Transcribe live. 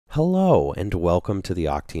Hello and welcome to the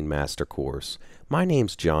Octane Master Course. My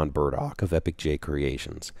name's John Burdock of Epic J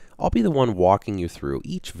Creations. I'll be the one walking you through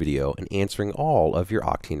each video and answering all of your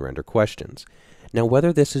Octane Render questions. Now,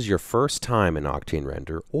 whether this is your first time in Octane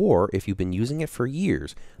Render or if you've been using it for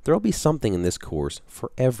years, there'll be something in this course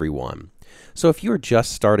for everyone. So if you're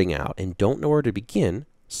just starting out and don't know where to begin,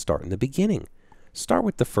 start in the beginning. Start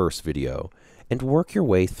with the first video and work your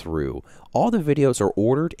way through. All the videos are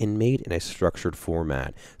ordered and made in a structured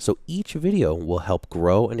format, so each video will help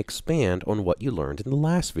grow and expand on what you learned in the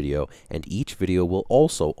last video, and each video will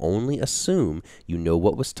also only assume you know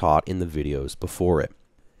what was taught in the videos before it.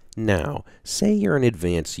 Now, say you're an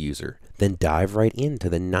advanced user, then dive right into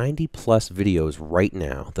the 90+ videos right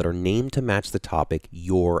now that are named to match the topic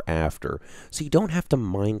you're after, so you don't have to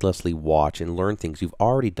mindlessly watch and learn things you've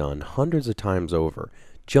already done hundreds of times over.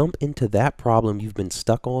 Jump into that problem you've been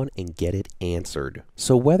stuck on and get it answered.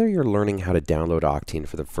 So whether you're learning how to download Octane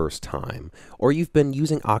for the first time, or you've been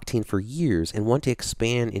using Octane for years and want to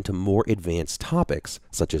expand into more advanced topics,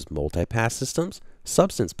 such as multipass systems,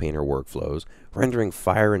 Substance Painter workflows, rendering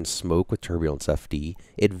fire and smoke with Turbulence FD,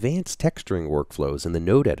 advanced texturing workflows in the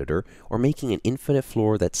node editor, or making an infinite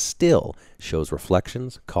floor that still shows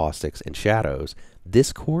reflections, caustics, and shadows,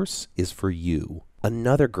 this course is for you.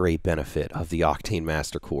 Another great benefit of the Octane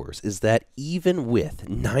Master Course is that even with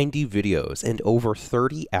 90 videos and over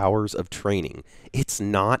 30 hours of training, it's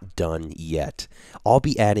not done yet. I'll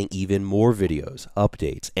be adding even more videos,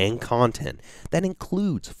 updates, and content that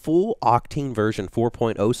includes full Octane version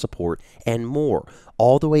 4.0 support and more,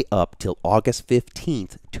 all the way up till August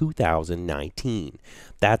 15th, 2019.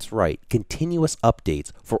 That's right, continuous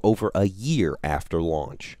updates for over a year after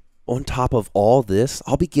launch. On top of all this,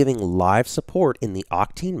 I'll be giving live support in the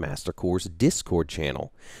Octane Master Course Discord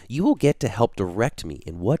channel. You will get to help direct me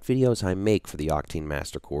in what videos I make for the Octane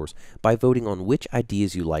Master Course by voting on which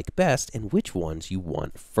ideas you like best and which ones you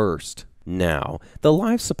want first. Now, the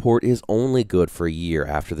live support is only good for a year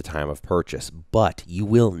after the time of purchase, but you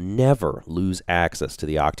will never lose access to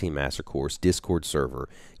the Octane Master Course Discord server.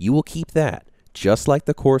 You will keep that, just like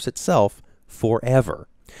the course itself, forever.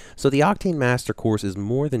 So the Octane Master Course is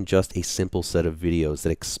more than just a simple set of videos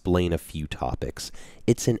that explain a few topics.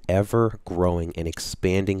 It's an ever-growing and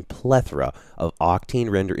expanding plethora of Octane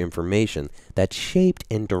Render information that's shaped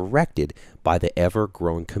and directed by the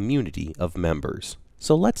ever-growing community of members.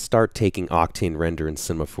 So let's start taking Octane Render in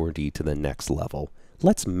Cinema 4D to the next level.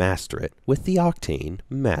 Let's master it with the Octane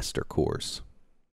Master Course.